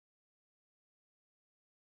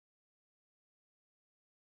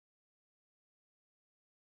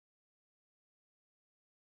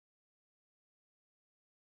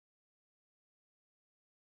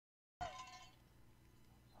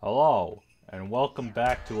Hello, and welcome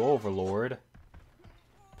back to Overlord,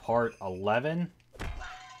 part 11.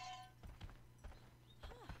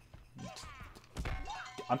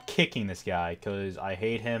 I'm kicking this guy because I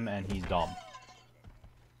hate him and he's dumb.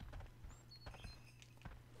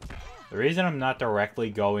 The reason I'm not directly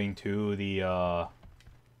going to the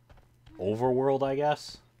overworld, I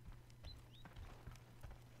guess,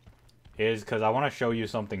 is because I want to show you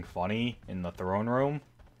something funny in the throne room.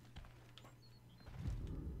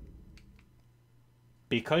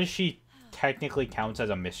 Because she technically counts as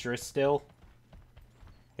a mistress still,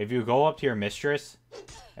 if you go up to your mistress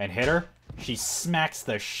and hit her, she smacks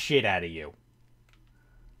the shit out of you.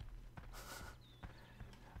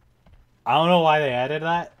 I don't know why they added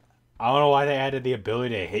that. I don't know why they added the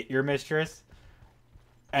ability to hit your mistress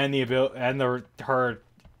and her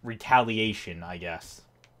retaliation, I guess.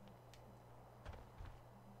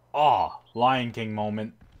 Ah, Lion King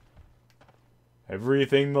moment.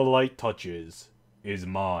 Everything the light touches is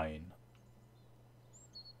mine.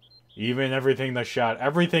 Even everything the shot.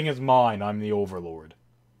 Everything is mine. I'm the Overlord.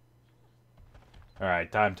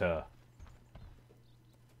 Alright, time to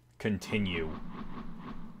continue.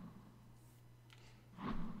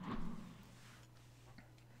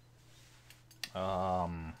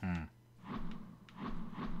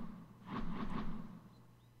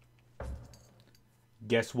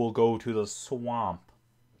 Guess we'll go to the swamp.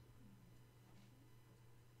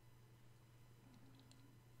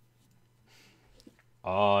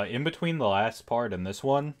 In between the last part and this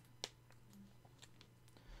one,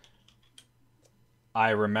 I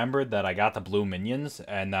remembered that I got the blue minions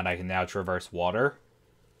and that I can now traverse water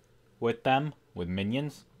with them, with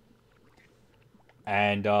minions.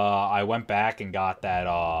 And, I went back and got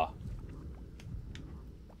that,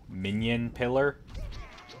 minion pillar.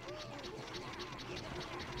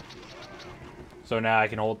 So now I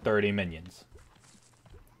can hold 30 minions.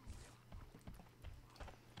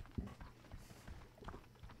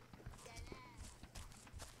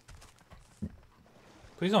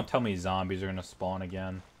 Please don't tell me zombies are gonna spawn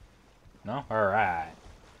again. No? Alright.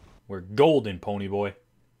 We're golden, pony boy.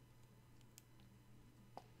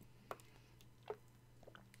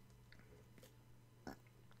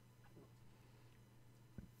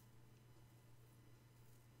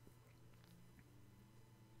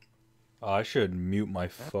 I should mute my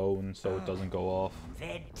phone so it doesn't go off.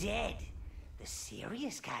 They're dead. The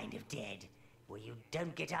serious kind of dead, where you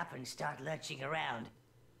don't get up and start lurching around.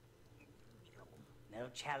 No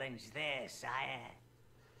challenge there, sire.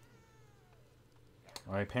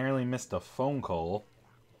 I apparently missed a phone call.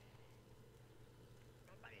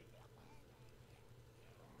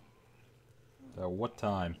 At what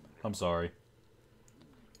time? I'm sorry.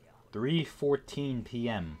 3:14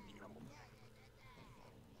 p.m.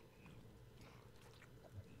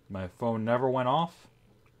 My phone never went off.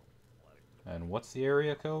 And what's the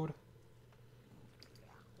area code?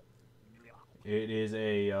 It is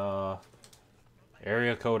a,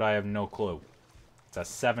 area code I have no clue. It's a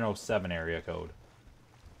 707 area code.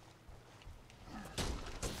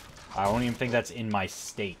 I don't even think that's in my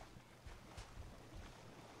state.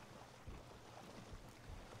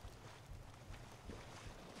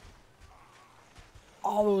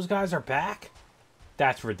 All those guys are back?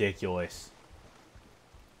 That's ridiculous.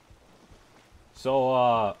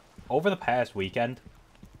 So, over the past weekend...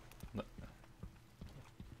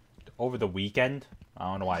 Over the weekend?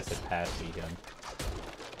 I don't know why I said past weekend.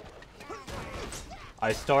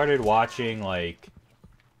 I started watching, like,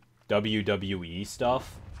 WWE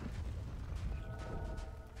stuff.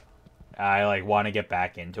 I, like, want to get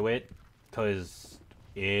back into it. Because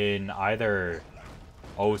in either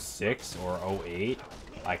 06 or 08,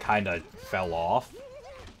 I kind of fell off.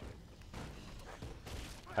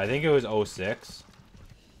 I think it was 06.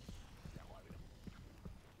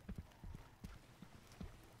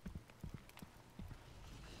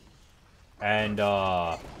 And,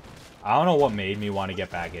 I don't know what made me want to get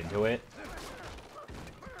back into it.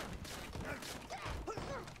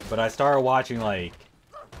 But I started watching, like,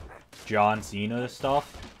 John Cena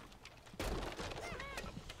stuff.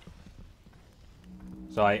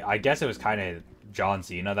 So I guess it was kind of John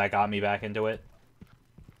Cena that got me back into it.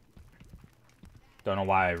 Don't know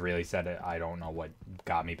why I really said it. I don't know what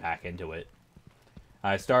got me back into it.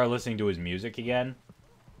 I started listening to his music again.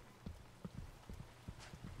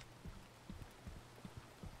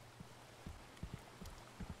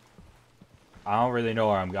 I don't really know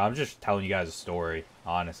where I'm just telling you guys a story,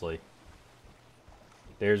 honestly.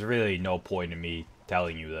 There's really no point in me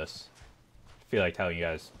telling you this. I feel like telling you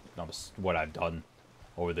guys what I've done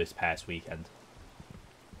over this past weekend.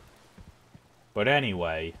 But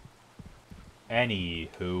anyway,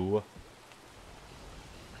 anywho,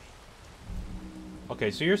 Okay,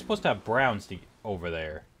 so you're supposed to have browns over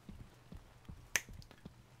there.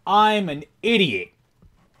 I'm an idiot.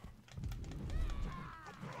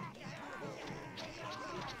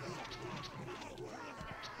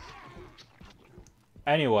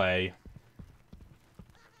 Anyway.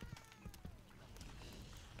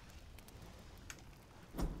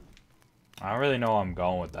 I don't really know where I'm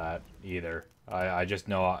going with that either. I just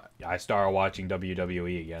know I started watching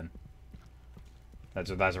WWE again.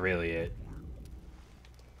 That's really it.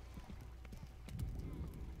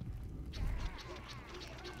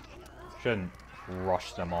 Shouldn't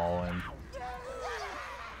rush them all in.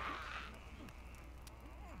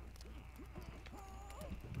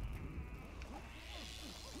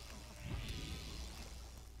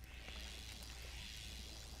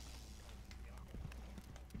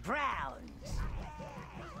 Browns.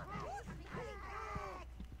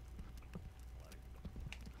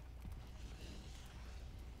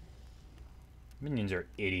 Minions are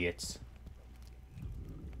idiots.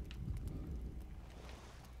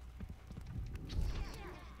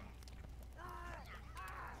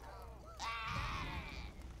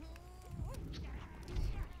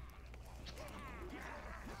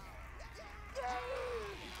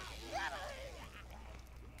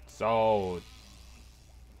 So,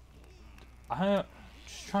 I'm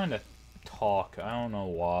just trying to talk. I don't know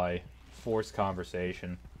why. Forced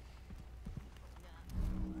conversation.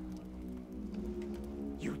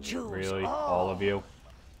 You choose. Really? All of you?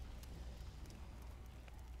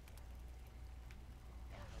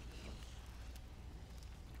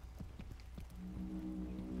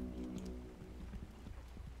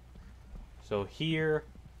 So here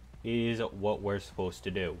is what we're supposed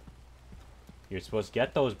to do. You're supposed to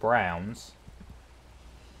get those browns.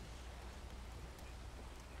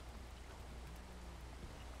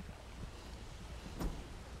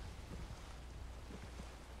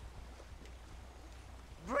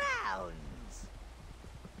 Browns.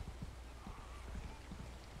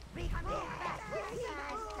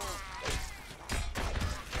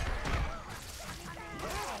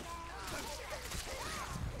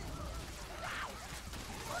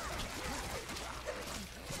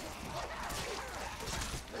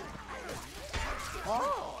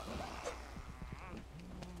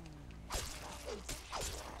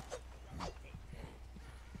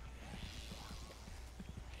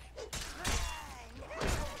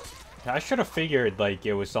 I should have figured, like,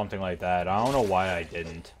 it was something like that. I don't know why I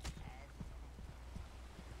didn't.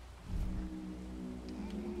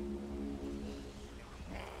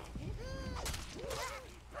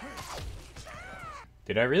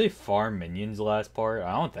 Did I really farm minions the last part?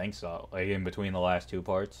 I don't think so. Like, in between the last two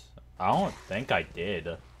parts. I don't think I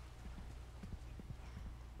did.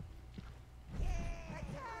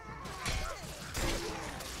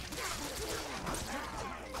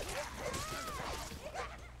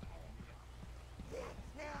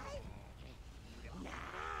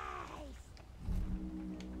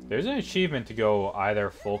 There's an achievement to go either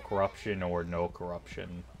full corruption or no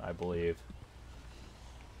corruption, I believe.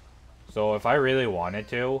 So if I really wanted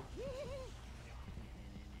to,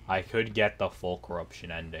 I could get the full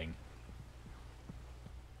corruption ending.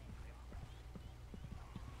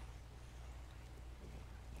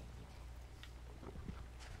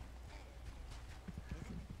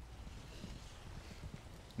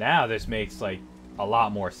 Now this makes, like, a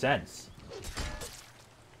lot more sense.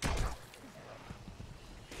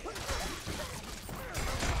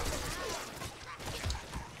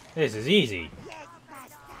 This is easy.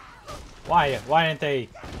 Why didn't they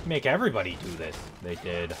make everybody do this? They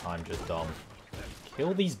did. I'm just dumb.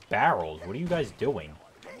 Kill these barrels. What are you guys doing?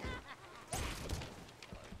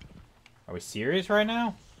 Are we serious right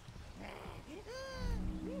now?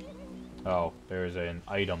 Oh, there's an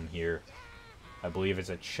item here. I believe it's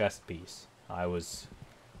a chest piece. I was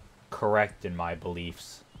correct in my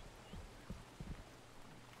beliefs.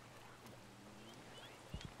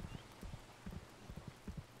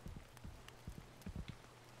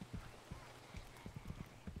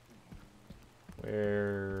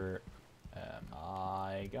 Where am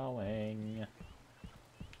I going?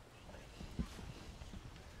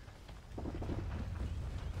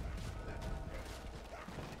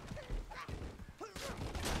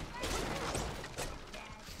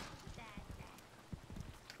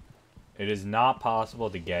 It is not possible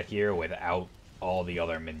to get here without all the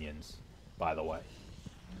other minions, by the way.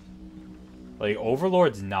 Like,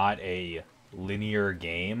 Overlord's not a linear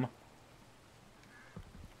game.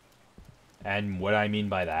 And what I mean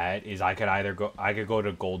by that is I could go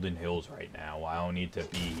to Golden Hills right now. I don't need to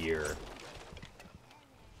be here.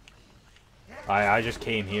 I just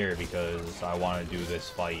came here because I want to do this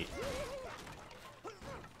fight.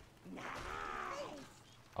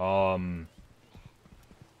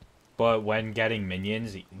 But when getting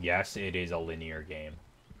minions, yes, it is a linear game.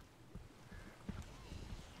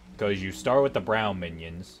 Because you start with the brown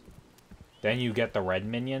minions, then you get the red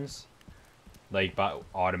minions, like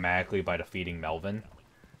automatically by defeating Melvin.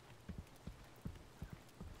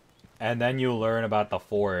 And then you learn about the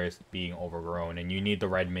forest being overgrown, and you need the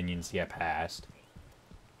red minions to get past.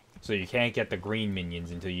 So you can't get the green minions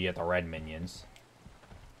until you get the red minions.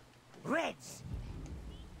 Reds.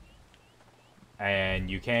 And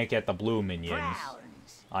you can't get the blue minions.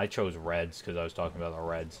 Browns. I chose reds because I was talking about the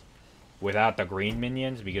reds. Without the green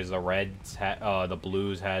minions, because the reds the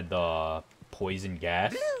blues had the poison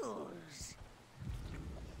gas. Blues.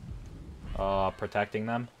 Protecting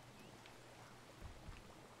them.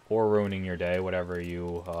 Or ruining your day, whatever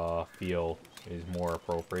you feel is more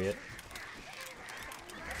appropriate.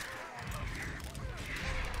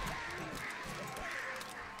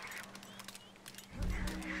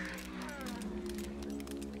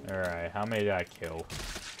 Alright, how many did I kill?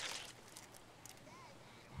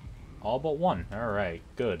 All but one. Alright,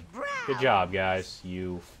 good. Good job, guys.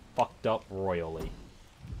 You fucked up royally.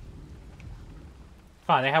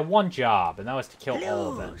 Fine, they had one job, and that was to kill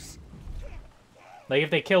all of them. Like, if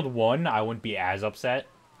they killed one, I wouldn't be as upset.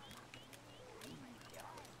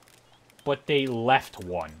 But they left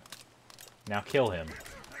one. Now kill him.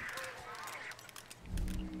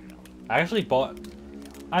 I actually bought...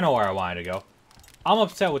 I know where I wanted to go. I'm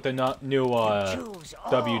upset with the new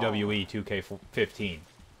WWE 2K15.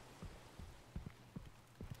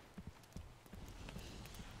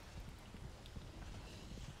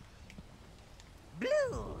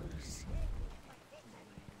 Blues.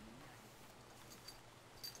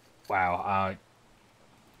 Wow,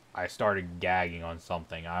 I started gagging on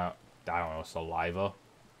something. I don't know, saliva?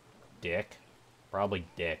 Dick? Probably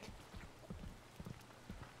dick.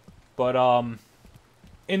 But,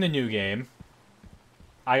 in the new game,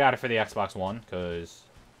 I got it for the Xbox One, because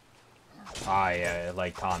I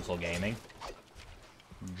like console gaming.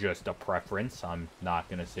 Just a preference. I'm not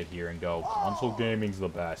going to sit here and go, console gaming's the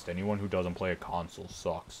best. Anyone who doesn't play a console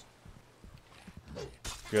sucks.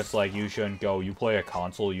 Just like you shouldn't go, you play a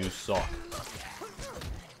console, you suck.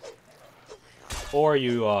 Or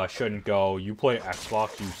you shouldn't go, you play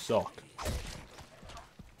Xbox, you suck.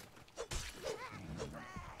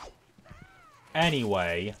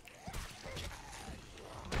 Anyway,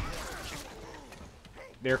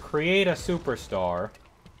 their Create a Superstar.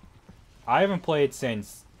 I haven't played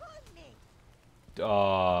since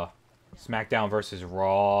SmackDown vs.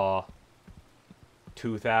 Raw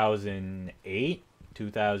 2008,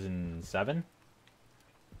 2007.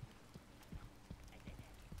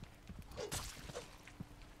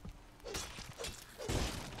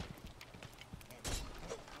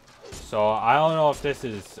 So I don't know if this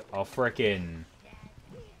is a frickin'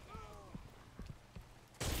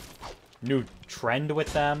 new trend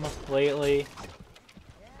with them lately.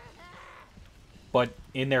 But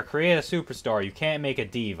in their Create a Superstar, you can't make a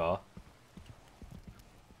diva.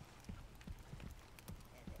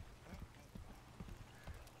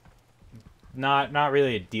 Not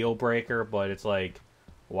really a deal breaker, but it's like,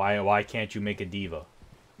 why can't you make a diva?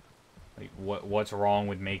 Like, what's wrong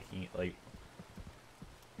with making, like,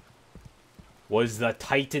 was the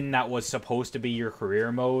Titan that was supposed to be your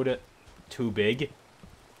career mode too big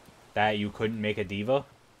that you couldn't make a diva?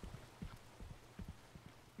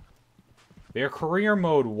 Their career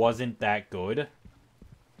mode wasn't that good.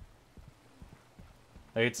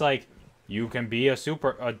 Like, it's like, you can be a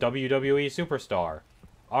WWE superstar.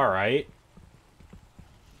 Alright.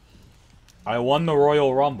 I won the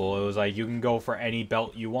Royal Rumble. It was like, you can go for any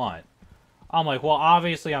belt you want. I'm like, well,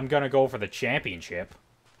 obviously I'm gonna go for the championship.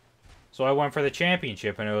 So I went for the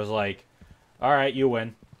championship, and it was like, alright, you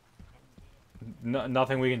win.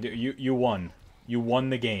 Nothing we can do. You won. You won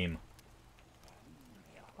the game.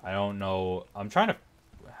 I don't know. I'm trying to...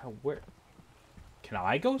 Where... Can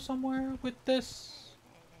I go somewhere with this?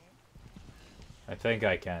 I think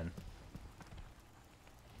I can.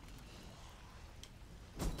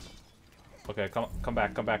 Okay, come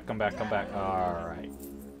back. Alright.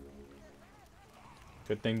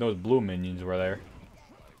 Good thing those blue minions were there.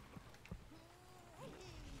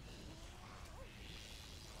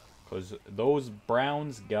 Because those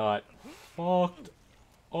browns got fucked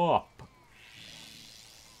up.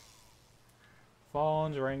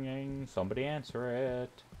 Phone's ringing. Somebody answer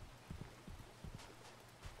it.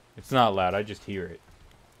 It's not loud. I just hear it.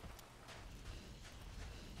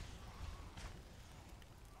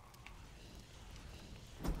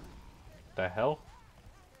 The hell?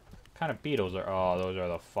 What kind of beetles are... Oh, those are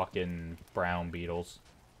the fucking brown beetles.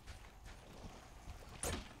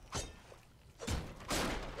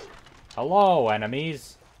 Hello,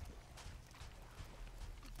 enemies.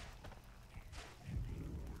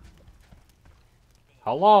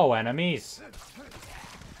 Hello, enemies.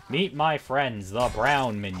 Meet my friends, the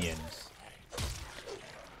brown minions.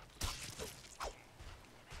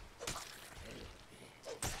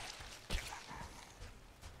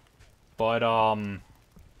 But,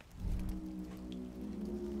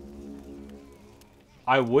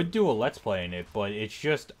 I would do a Let's Play in it, but it's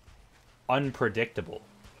just unpredictable.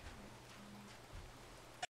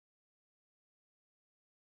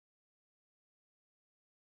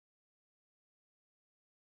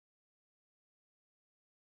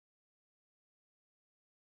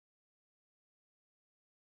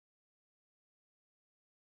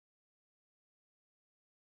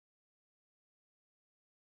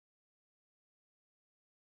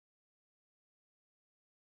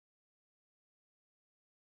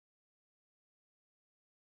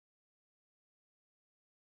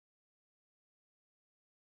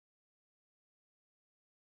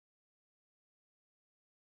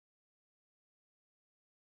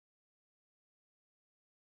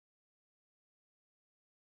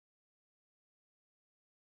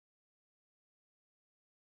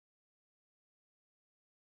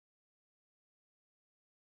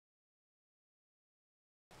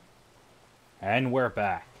 And we're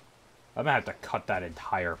back. I'm gonna have to cut that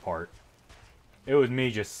entire part. It was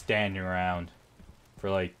me just standing around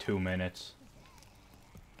for like 2 minutes.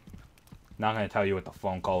 Not gonna tell you what the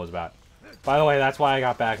phone call was about. By the way, that's why I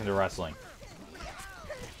got back into wrestling.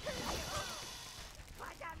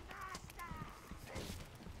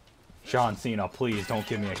 John Cena, please don't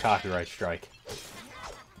give me a copyright strike.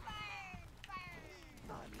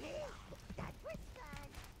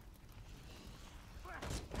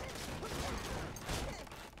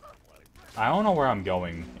 I don't know where I'm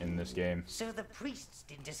going in this game. So the priests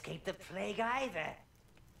didn't escape the plague either.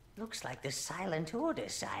 Looks like the Silent Order,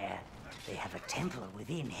 sire. They have a temple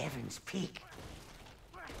within Heaven's Peak.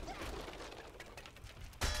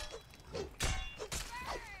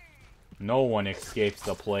 No one escapes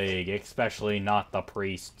the plague, especially not the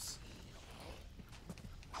priests.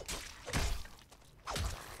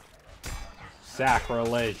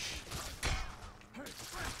 Sacrilege.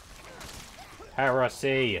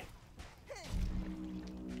 Heresy.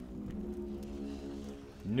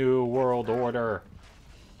 New World Order.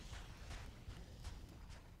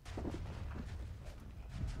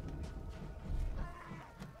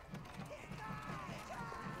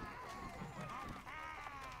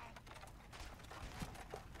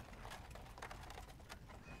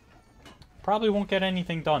 Probably won't get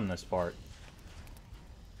anything done this part.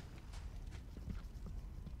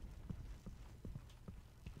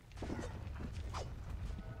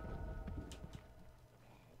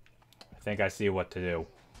 I think I see what to do.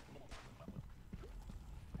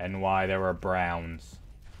 And why there were browns.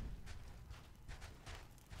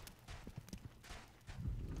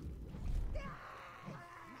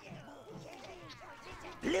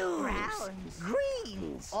 Blues, browns,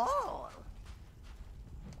 greens, all.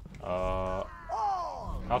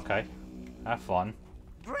 Okay. Have fun.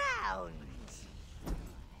 Browns.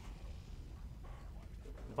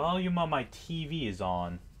 Volume on my TV is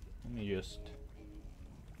on. Let me just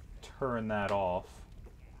turn that off.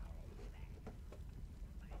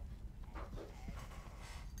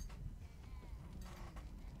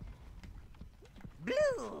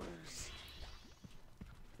 Blues.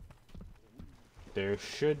 There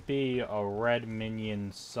should be a red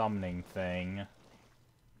minion summoning thing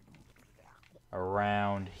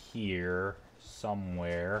around here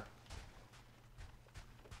somewhere.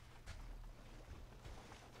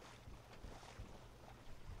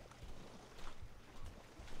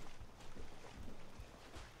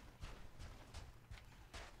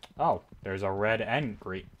 Oh, there's a red and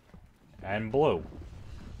green and blue.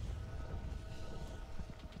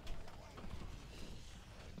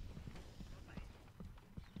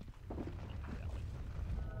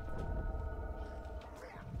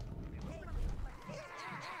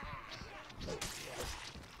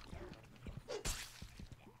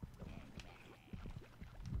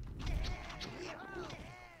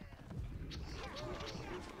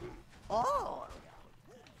 All.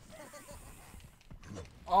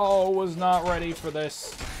 Oh, was not ready for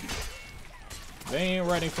this. They ain't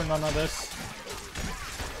ready for none of this.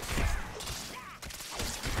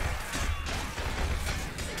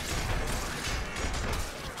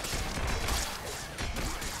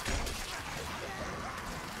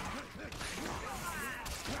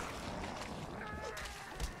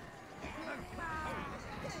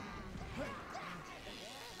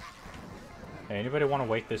 Hey, anybody want to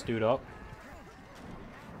wake this dude up?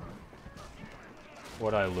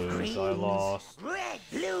 What'd I lose? Greens, I lost. red,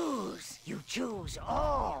 blues. You choose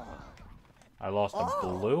all. I lost a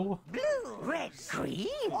blue? Blue, red, greens.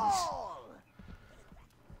 All.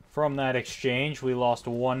 From that exchange, we lost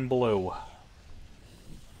 1 blue.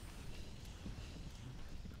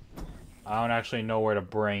 I don't actually know where to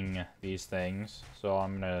bring these things, so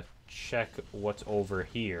I'm gonna check what's over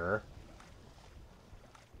here.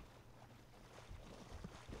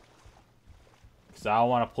 Because I don't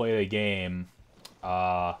want to play the game,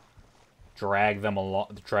 drag them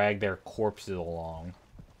along, drag their corpses along.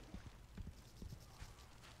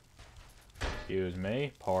 Excuse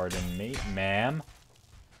me, pardon me, ma'am.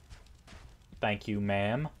 Thank you,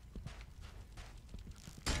 ma'am.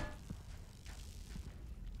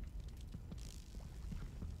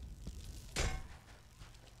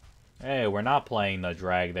 Hey, we're not playing the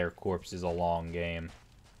drag their corpses along game.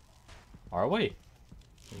 Are we?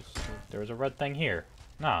 There's a red thing here.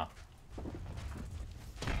 Nah.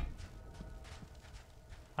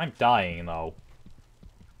 I'm dying, though.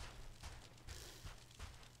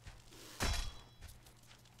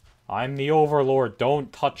 I'm the Overlord.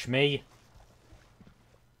 Don't touch me.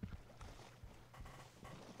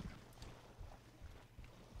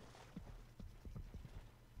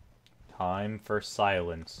 Time for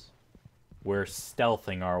silence. We're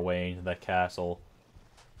stealthing our way into the castle.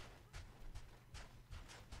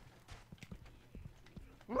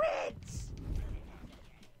 Reds.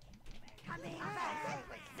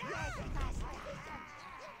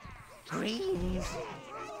 Greens.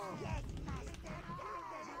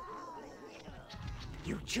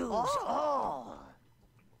 You choose all.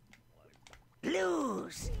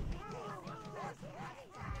 Blues.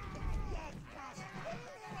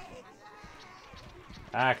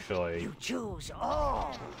 Actually, You choose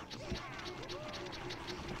all.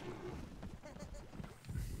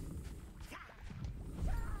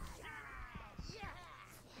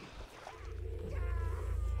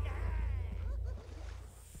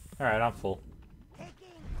 alright, I'm full.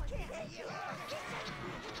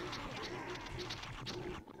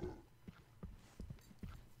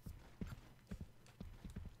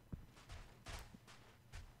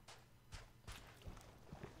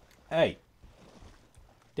 Hey.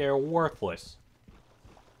 They're worthless.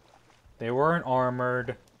 They weren't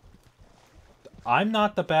armored. I'm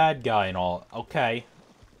not the bad guy and all. Okay.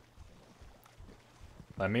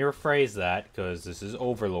 Let me rephrase that, because this is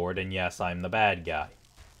Overlord, and yes, I'm the bad guy.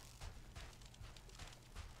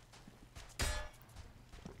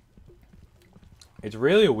 It's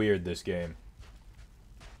really weird, this game.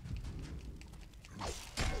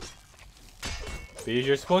 Because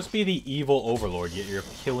you're supposed to be the evil Overlord, yet you're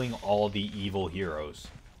killing all the evil heroes.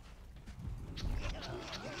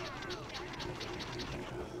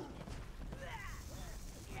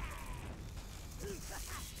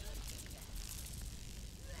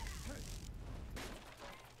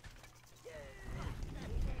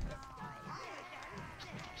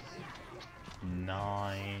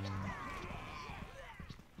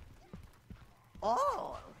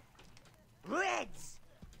 All. Reds.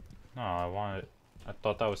 No, I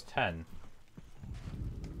thought that was 10.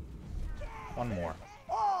 One more.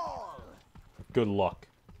 All. Good luck.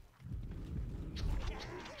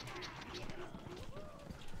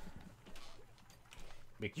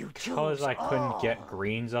 Because I couldn't get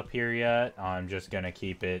greens up here yet, I'm just gonna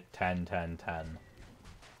keep it 10, 10, 10.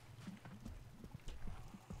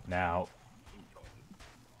 Now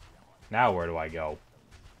where do I go?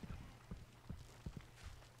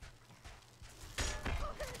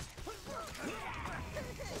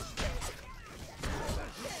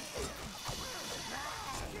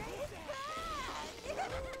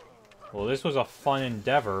 Well, this was a fun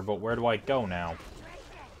endeavor, but where do I go now?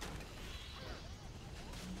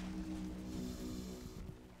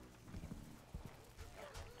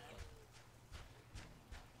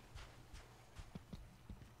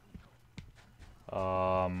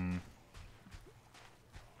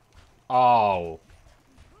 Oh.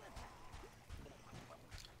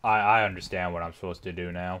 I understand what I'm supposed to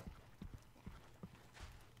do now.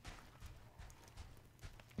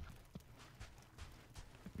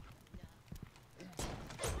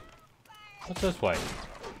 What's this way?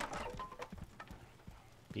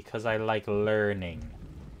 Because I like learning.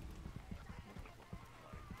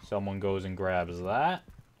 Someone goes and grabs that.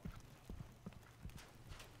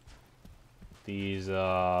 These,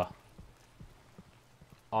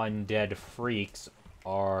 undead freaks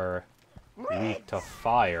are weak to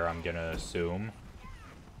fire, I'm gonna assume.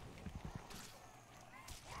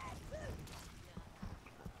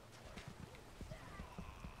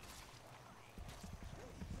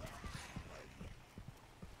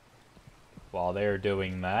 while they're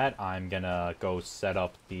doing that, I'm gonna go set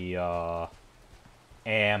up the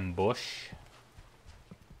ambush.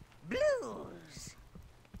 Blues.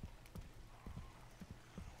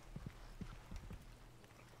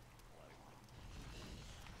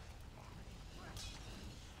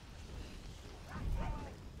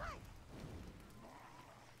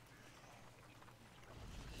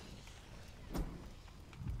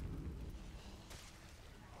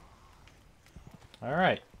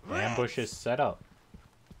 Alright, ambush is set up.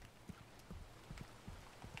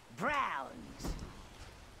 Browns.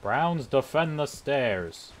 Browns defend the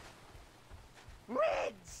stairs.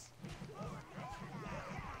 Reds.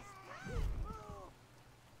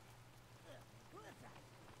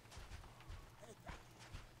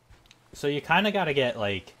 So you kind of got to get,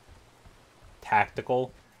 like,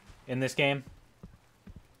 tactical in this game.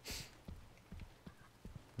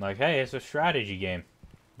 Like, hey, it's a strategy game.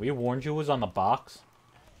 We warned you it was on the box.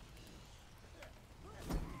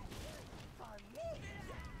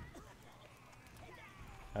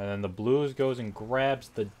 And then the blues goes and grabs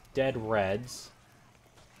the dead reds.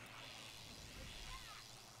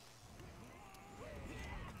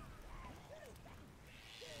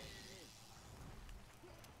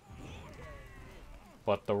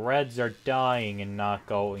 But the reds are dying and not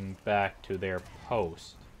going back to their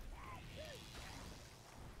post.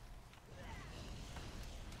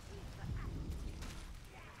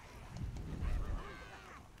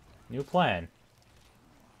 New plan.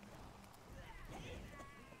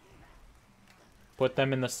 Put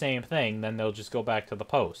them in the same thing, then they'll just go back to the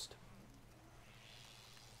post.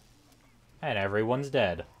 And everyone's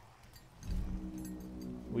dead.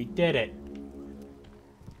 We did it.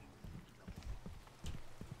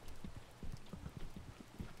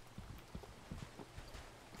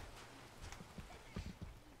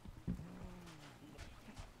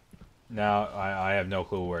 Now, I have no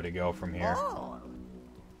clue where to go from here. Oh.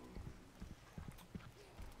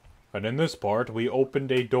 But in this part, we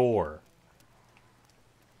opened a door.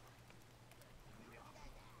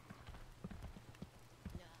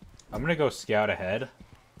 I'm gonna go scout ahead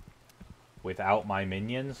without my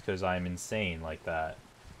minions, because I'm insane like that.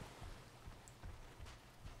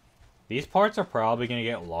 These parts are probably gonna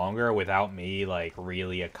get longer without me, like,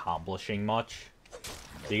 really accomplishing much.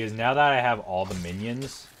 Because now that I have all the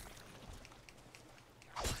minions,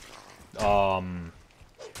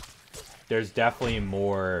 there's definitely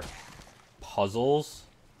more puzzles.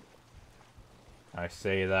 I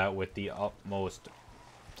say that with the utmost...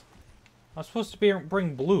 I'm supposed to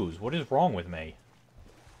bring blues. What is wrong with me?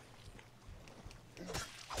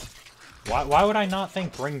 Why would I not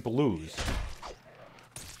think bring blues?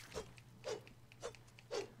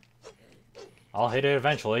 I'll hit it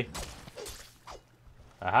eventually.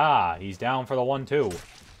 Aha! He's down for the 1-2.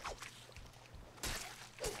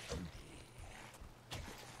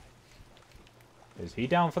 Is he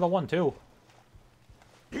down for the 1-2?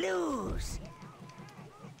 Blues.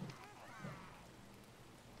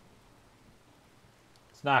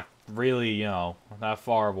 It's not really, you know, that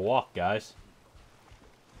far of a walk, guys.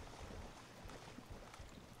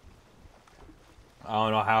 I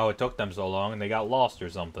don't know how it took them so long and they got lost or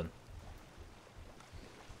something.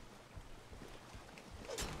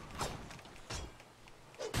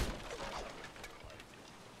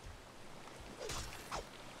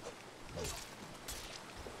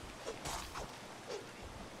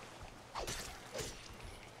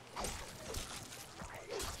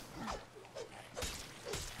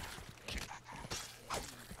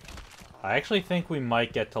 I actually think we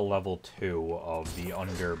might get to level 2 of the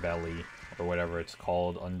underbelly, or whatever it's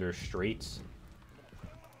called, under streets.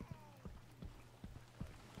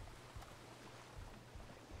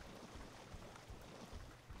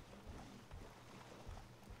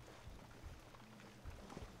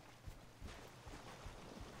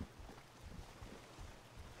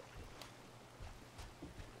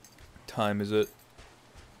 Time is it?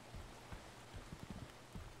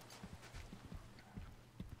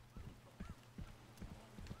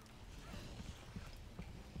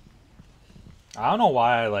 I don't know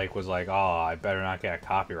why I was like, oh, I better not get a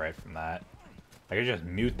copyright from that. I could just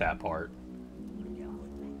mute that part.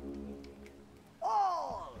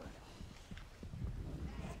 All.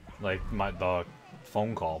 Like the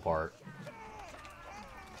phone call part.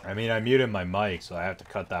 I mean, I muted my mic, so I have to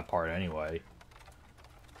cut that part anyway.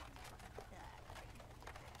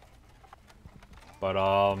 But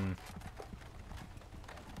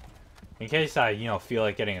in case I, you know, feel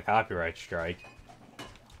like getting a copyright strike,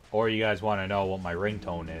 or you guys want to know what my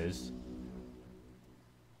ringtone is.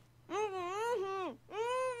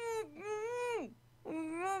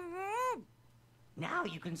 Now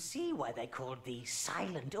you can see why they called the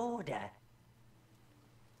Silent Order.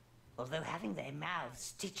 although having their mouths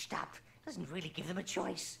stitched up doesn't really give them a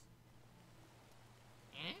choice.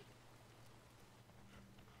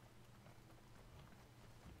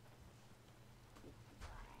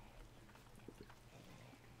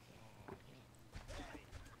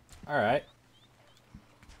 Alright.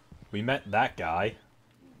 We met that guy.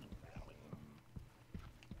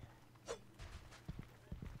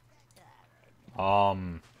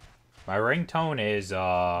 My ringtone is,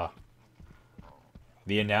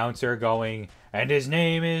 the announcer going, and his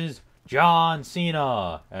name is John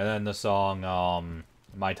Cena! And then the song,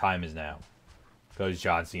 My Time Is Now. Because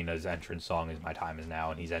John Cena's entrance song is My Time Is Now,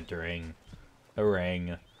 and he's entering the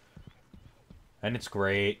ring. And it's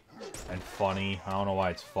great. And funny. I don't know why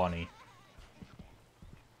it's funny.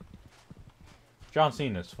 John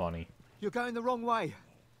Cena's funny. You're going the wrong way.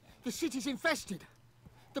 The city's infested.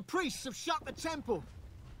 The priests have shut the temple.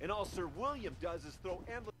 And all Sir William does is throw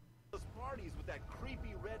endless parties with that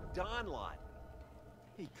creepy red Don lot.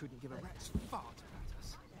 He couldn't give a rat's fart about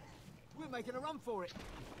us. We're making a run for it.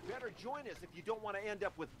 Better join us if you don't want to end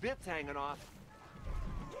up with bits hanging off.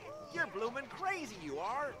 You're blooming crazy, you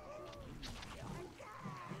are.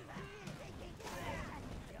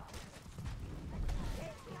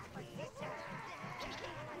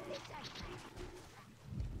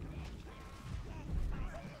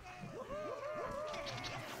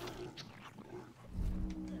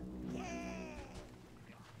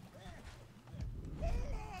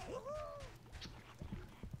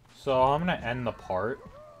 So I'm gonna end the part.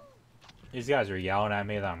 These guys are yelling at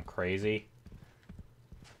me that I'm crazy.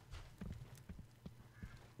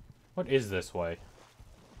 What is this way?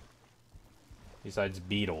 Besides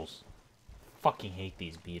beetles. Fucking hate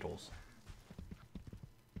these beetles.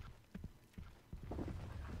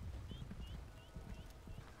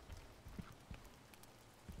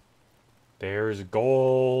 There's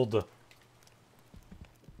gold.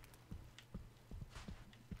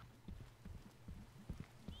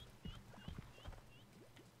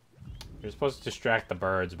 You're supposed to distract the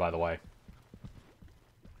birds, by the way.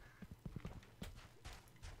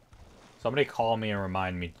 Somebody call me and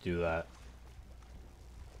remind me to do that.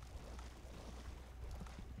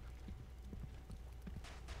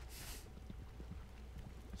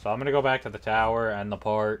 So I'm gonna go back to the tower and the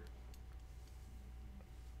part.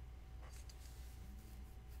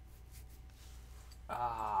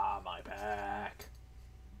 Ah, my back.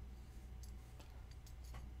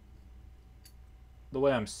 The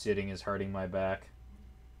way I'm sitting is hurting my back.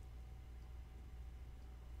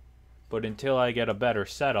 But until I get a better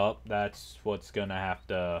setup, that's what's gonna have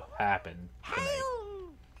to happen to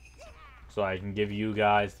me. So I can give you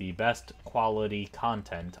guys the best quality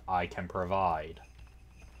content I can provide.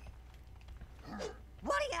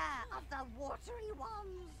 Warrior of the watery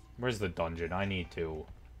ones! Where's the dungeon? I need to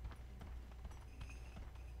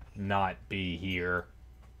not be here.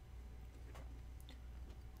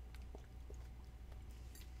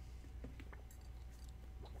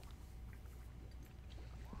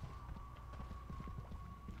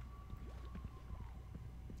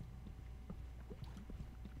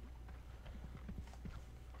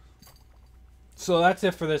 So that's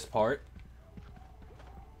it for this part.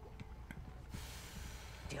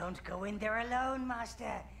 Don't go in there alone,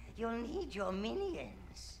 Master. You'll need your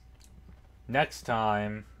minions. Next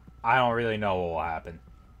time, I don't really know what will happen.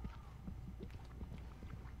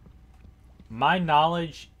 My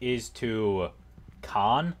knowledge is to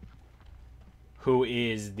Khan, who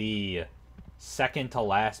is the second to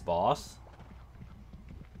last boss.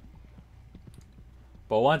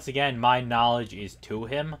 But once again, my knowledge is to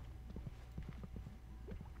him.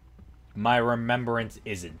 My remembrance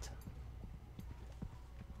isn't.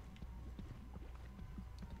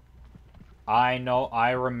 I know,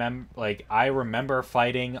 I remember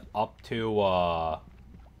fighting up to,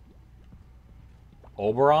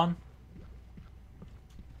 Oberon.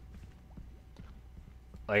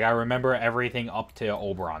 Like, I remember everything up to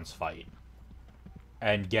Oberon's fight.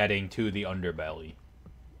 And getting to the underbelly.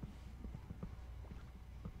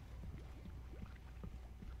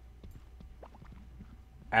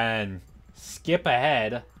 And skip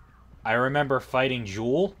ahead, I remember fighting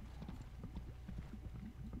Jewel.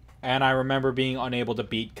 And I remember being unable to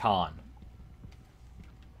beat Khan.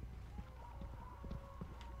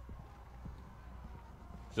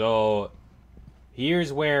 So,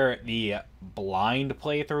 here's where the blind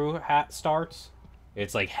playthrough starts.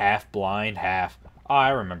 It's like half blind, half... Oh, I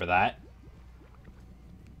remember that.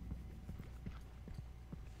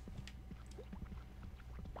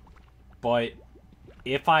 But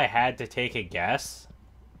if I had to take a guess,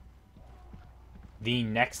 the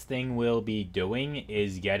next thing we'll be doing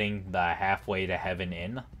is getting the Halfway to Heaven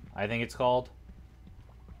Inn, I think it's called.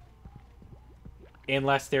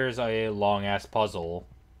 Unless there's a long-ass puzzle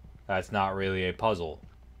that's not really a puzzle.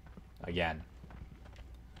 Again.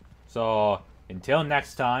 So, until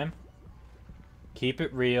next time, keep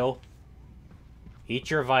it real. Eat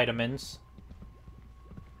your vitamins.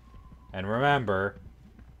 And remember,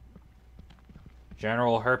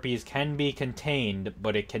 general herpes can be contained,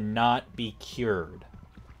 but it cannot be cured.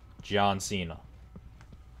 John Cena.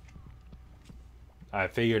 I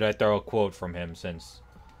figured I'd throw a quote from him since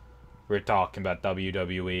we're talking about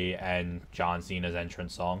WWE and John Cena's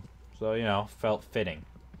entrance song. So, you know, felt fitting.